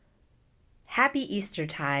Happy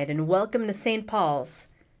Eastertide and welcome to St. Paul's.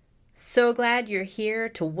 So glad you're here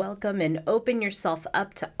to welcome and open yourself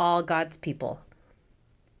up to all God's people.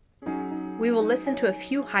 We will listen to a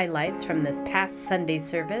few highlights from this past Sunday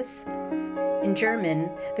service. In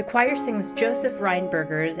German, the choir sings Joseph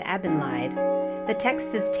Reinberger's Abendlied. The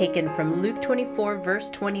text is taken from Luke 24,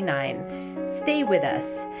 verse 29. Stay with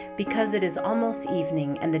us, because it is almost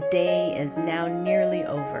evening and the day is now nearly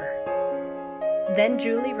over. Then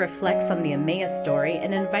Julie reflects on the Emmaus story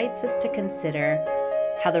and invites us to consider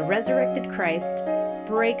how the resurrected Christ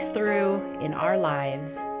breaks through in our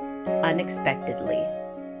lives unexpectedly.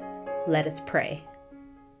 Let us pray.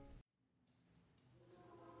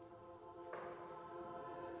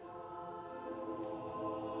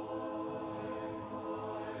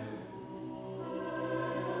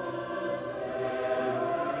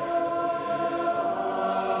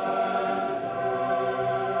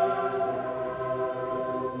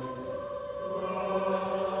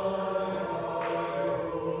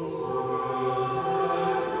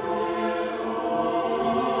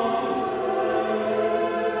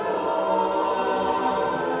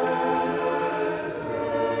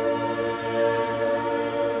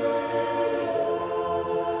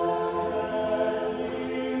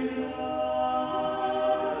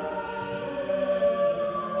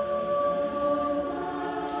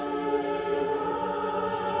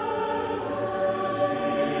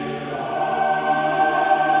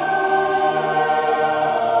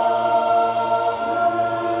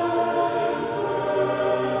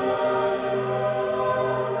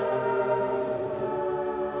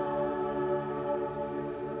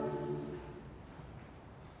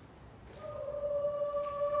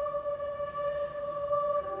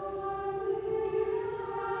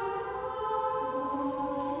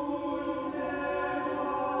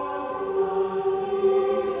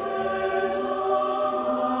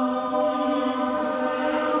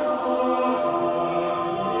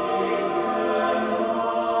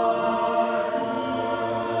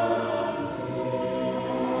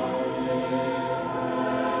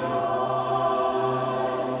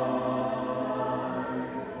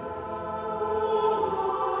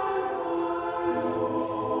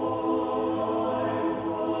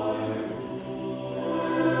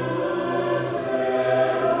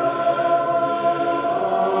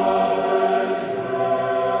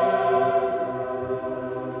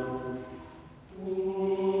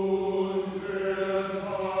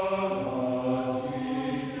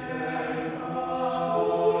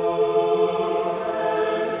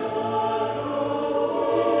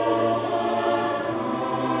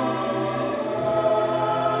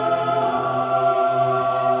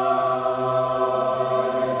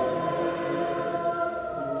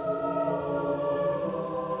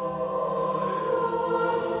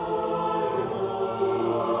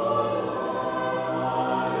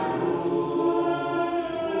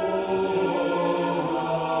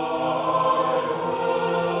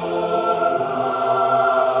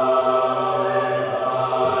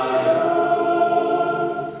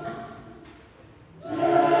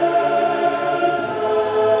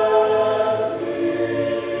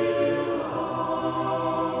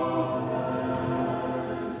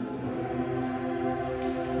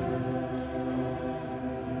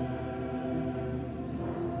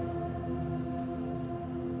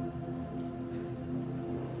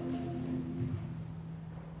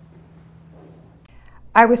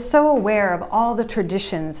 I was so aware of all the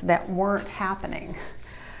traditions that weren't happening,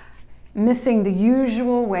 missing the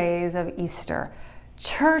usual ways of Easter.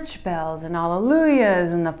 Church bells and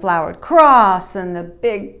alleluias and the flowered cross and the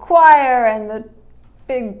big choir and the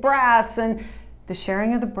big brass and the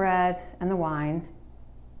sharing of the bread and the wine.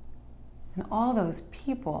 And all those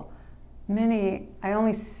people, many I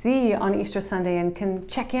only see on Easter Sunday and can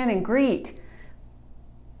check in and greet.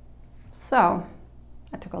 So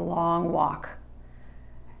I took a long walk.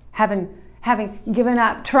 Having given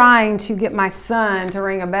up trying to get my son to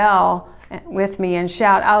ring a bell with me and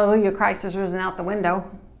shout, "Alleluia, Christ is risen," out the window.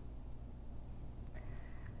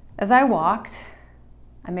 As I walked,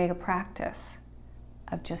 I made a practice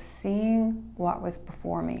of just seeing what was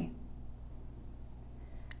before me,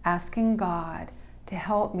 asking God to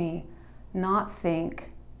help me not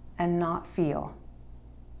think and not feel.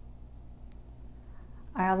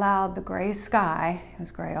 I allowed the gray sky, it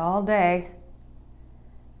was gray all day,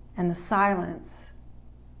 and the silence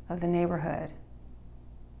of the neighborhood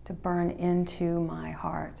to burn into my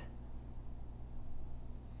heart.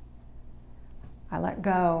 I let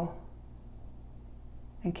go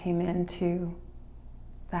and came into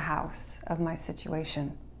the house of my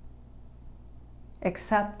situation,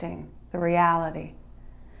 accepting the reality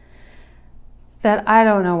that I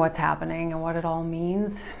don't know what's happening and what it all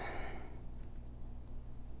means.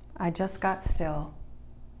 I just got still,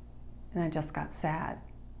 and I just got sad.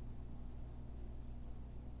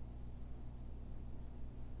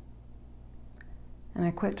 And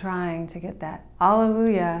I quit trying to get that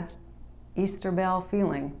Alleluia Easter bell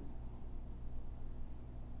feeling.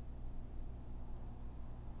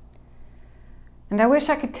 And I wish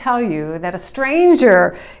I could tell you that a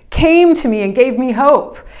stranger came to me and gave me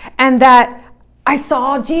hope, and that I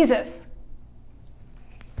saw Jesus.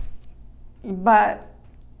 But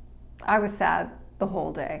I was sad the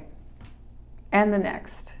whole day, and the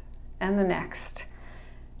next, and the next,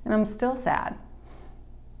 and I'm still sad.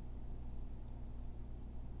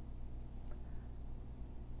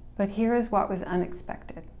 But here is what was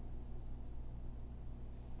unexpected.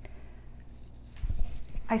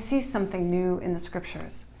 I see something new in the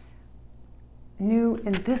scriptures, new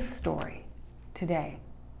in this story today.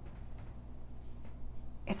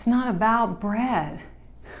 It's not about bread.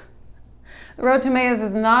 The road to Emmaus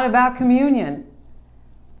is not about communion.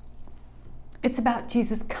 It's about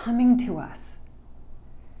Jesus coming to us.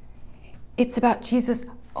 It's about Jesus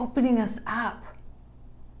opening us up.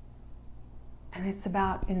 And it's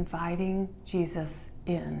about inviting Jesus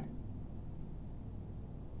in.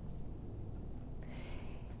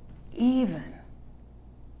 Even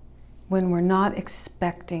when we're not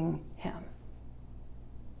expecting him.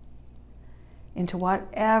 Into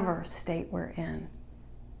whatever state we're in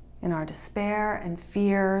our despair and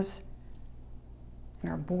fears, in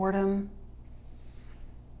our boredom.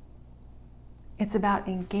 It's about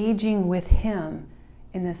engaging with him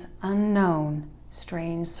in this unknown,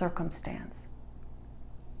 strange circumstance.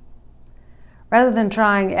 Rather than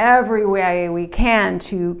trying every way we can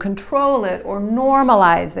to control it or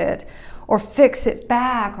normalize it or fix it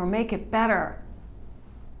back or make it better.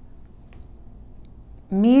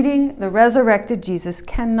 Meeting the resurrected Jesus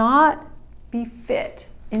cannot be fit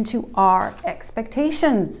into our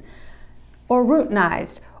expectations or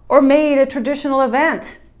routinized or made a traditional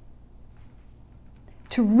event.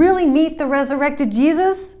 To really meet the resurrected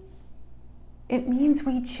Jesus, it means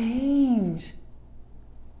we change.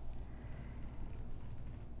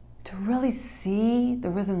 To really see the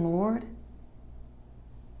risen Lord,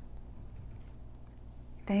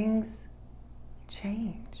 things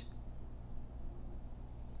change.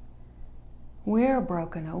 We're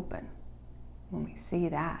broken open when we see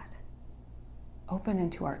that. Open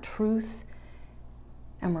into our truth,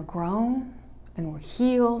 and we're grown, and we're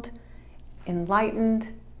healed, enlightened,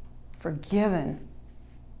 forgiven,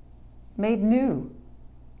 made new.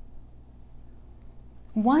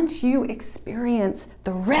 Once you experience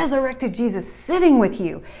the resurrected Jesus sitting with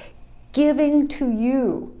you, giving to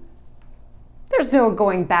you, there's no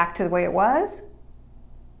going back to the way it was.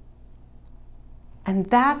 And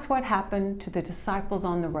that's what happened to the disciples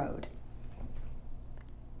on the road.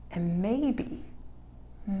 And maybe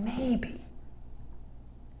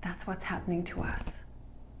that's what's happening to us.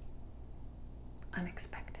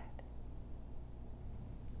 Unexpected.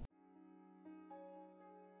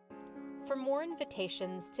 For more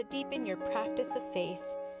invitations to deepen your practice of faith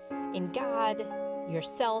in God,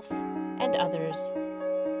 yourself, and others,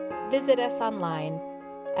 visit us online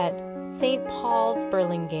at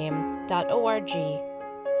stpaulsburlingame.org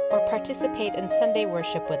or participate in Sunday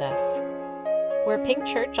worship with us. We're Pink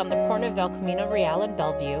Church on the corner of El Camino Real and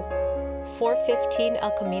Bellevue, 415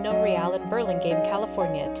 El Camino Real in Burlingame,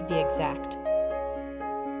 California, to be exact.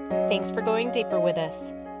 Thanks for going deeper with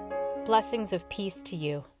us. Blessings of peace to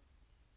you.